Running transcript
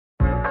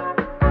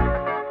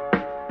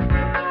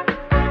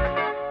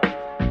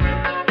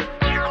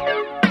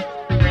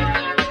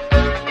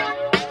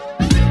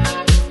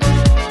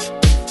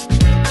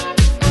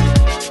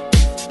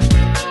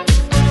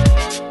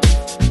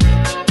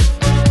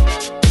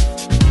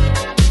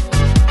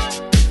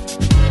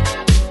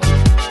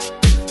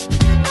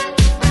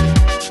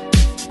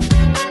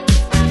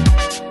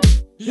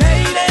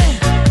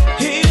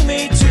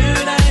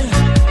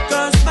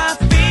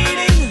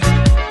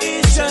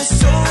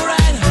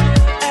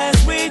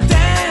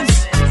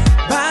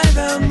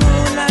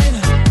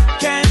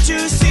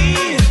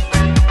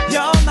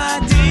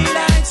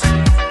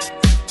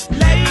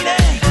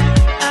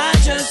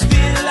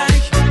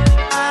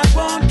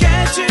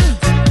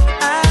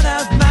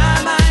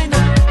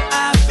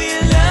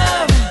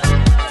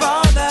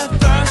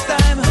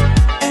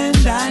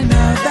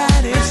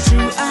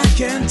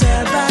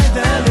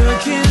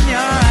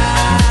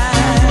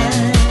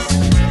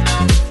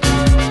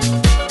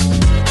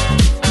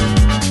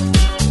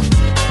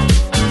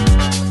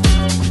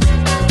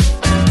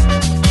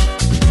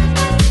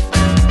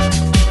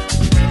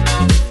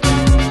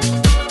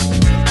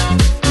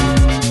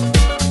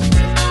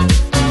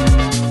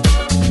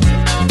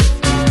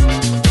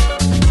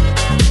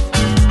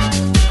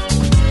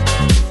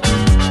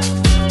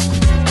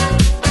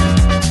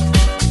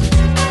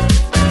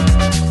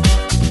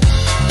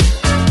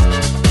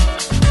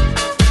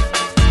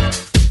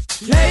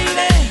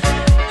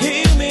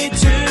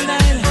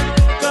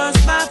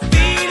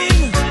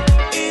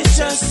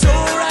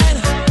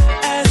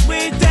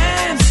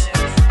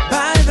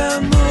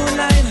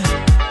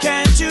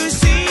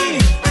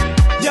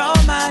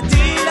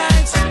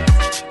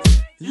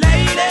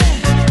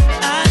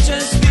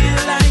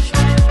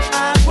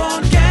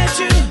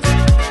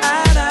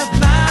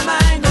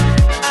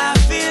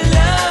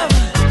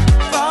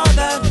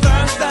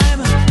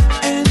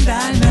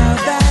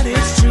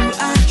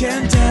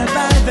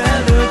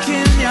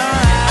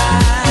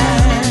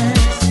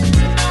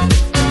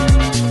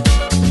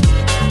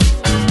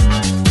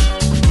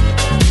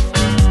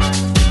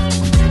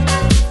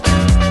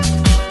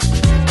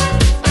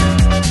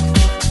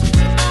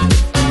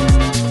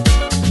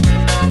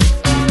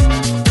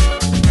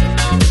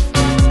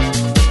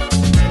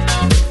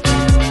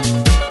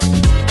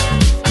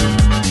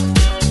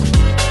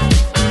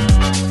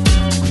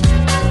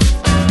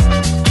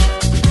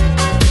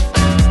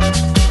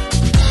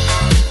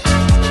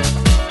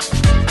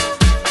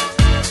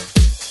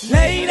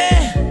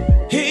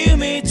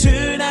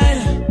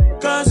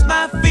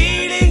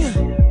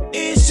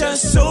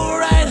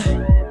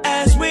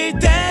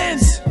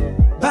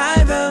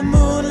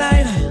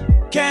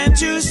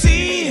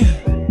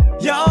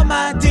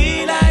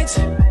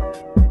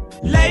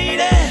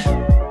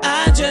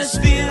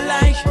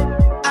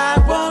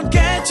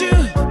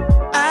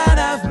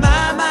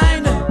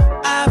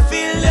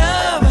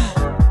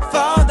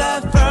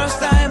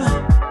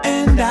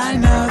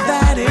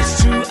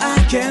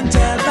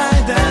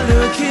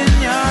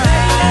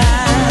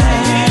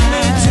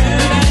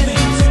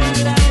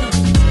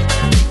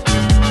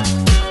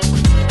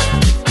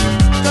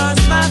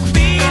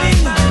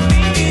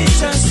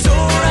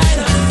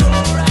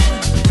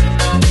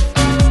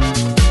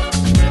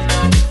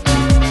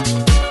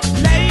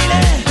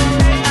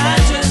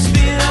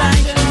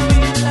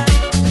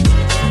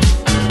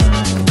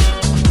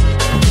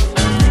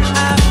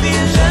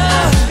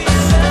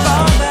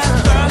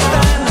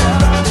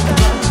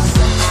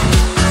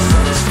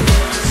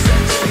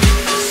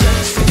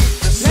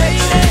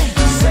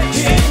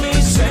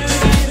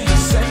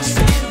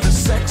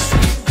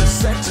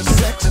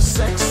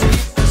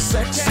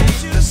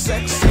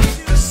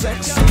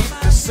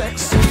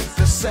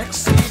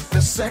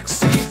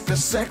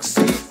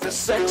sexy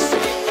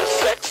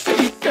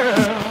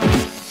girl.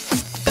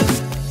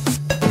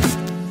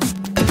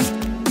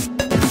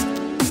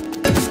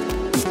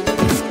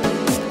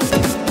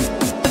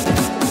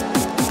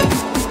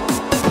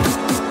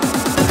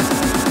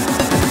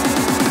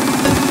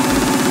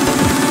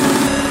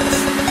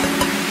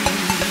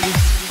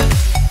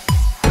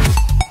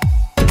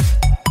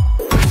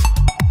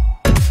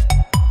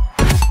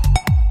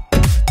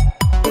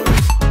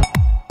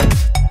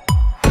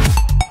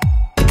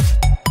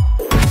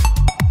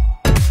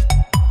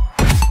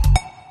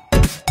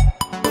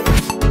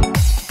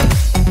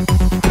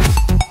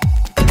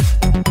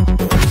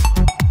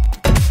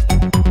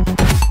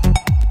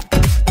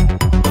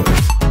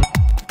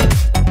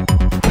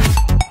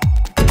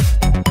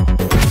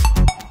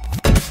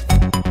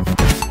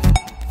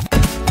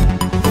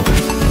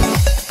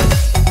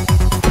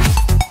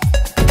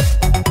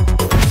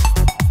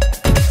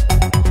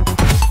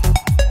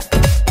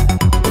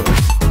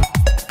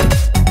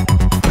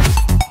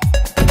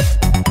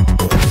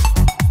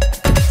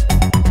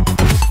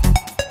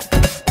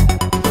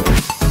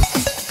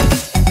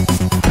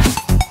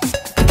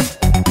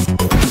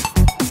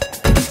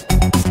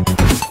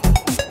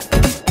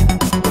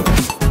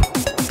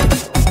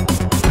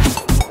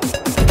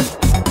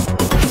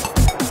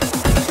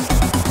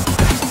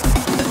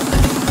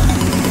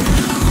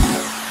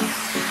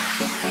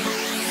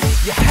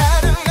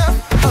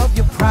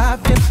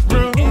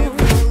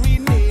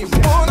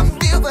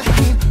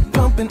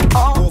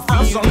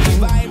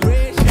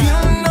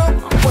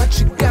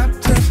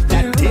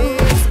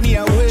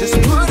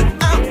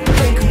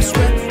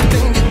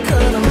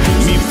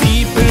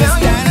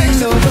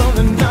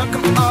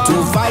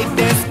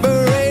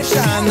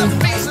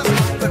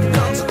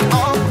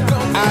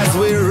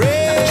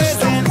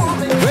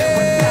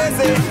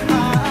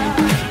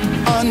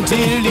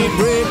 Till the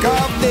break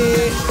of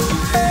day,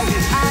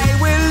 I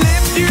will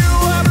lift you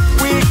up.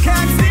 We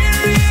can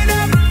steer it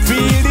up.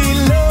 Feel the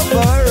love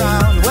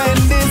around when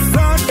the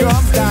sun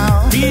comes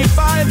down.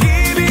 People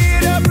give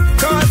it up,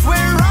 'cause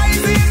we're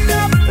rising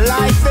up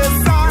like the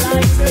sun.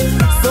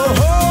 So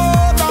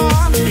hold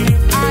on,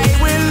 I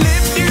will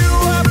lift you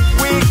up.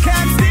 We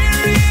can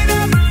steer it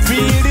up.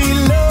 Feel the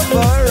love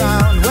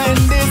around when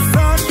the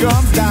sun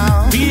comes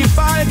down.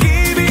 People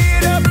give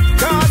it up,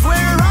 'cause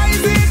we're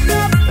rising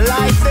up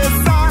like the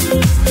sun.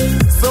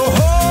 So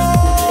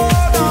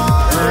hold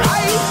on,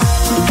 right?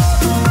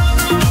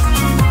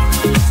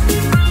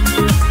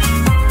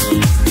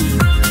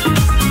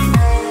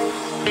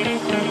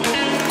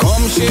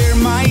 Come share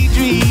my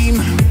dream.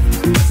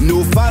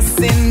 No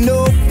fussing, no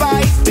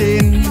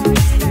fighting.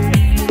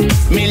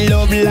 Me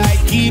love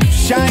light keep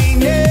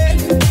shining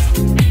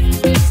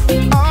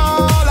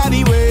all of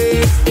the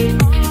way.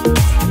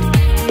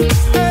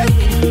 Hey.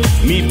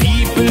 Me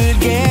people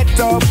get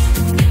up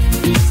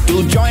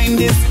to join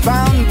this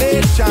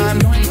foundation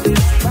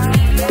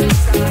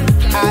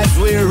as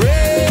we're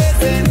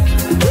raising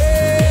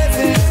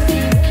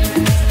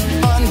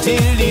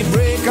until the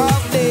break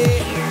of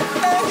day.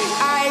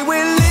 I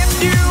will lift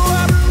you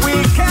up. We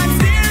can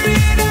steer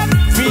it up.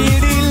 Feel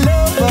the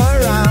love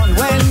around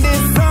when the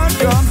sun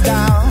comes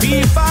down.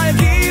 People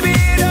give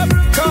it up,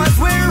 'cause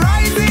we're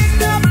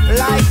rising up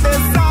like the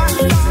sun.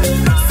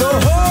 So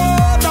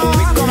hold on,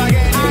 we come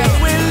again. I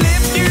will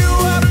lift you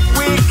up.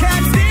 We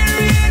can steer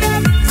it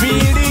up.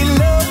 Feel the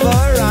love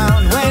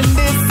around when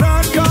the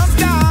sun comes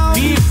down.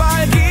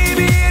 People give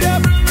it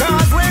up,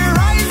 'cause we're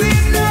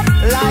rising up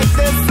like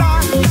the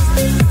sun.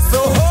 So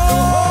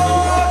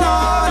hold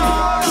on,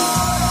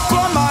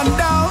 come on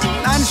down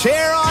and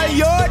share all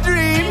your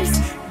dreams.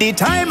 The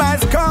time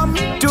has come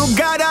to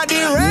gather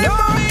the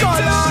rainbow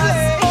colors.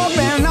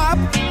 Open up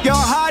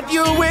your heart,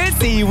 you will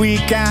see we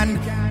can.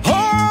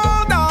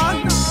 Hold on,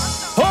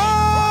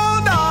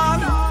 hold on.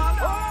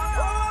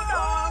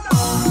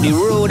 The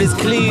road is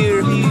clear,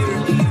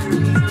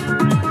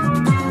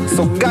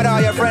 so gather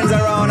all your friends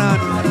around and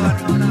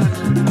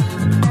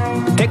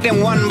take them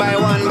one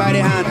by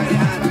the hand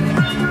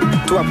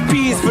to a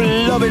peaceful,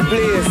 loving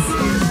place.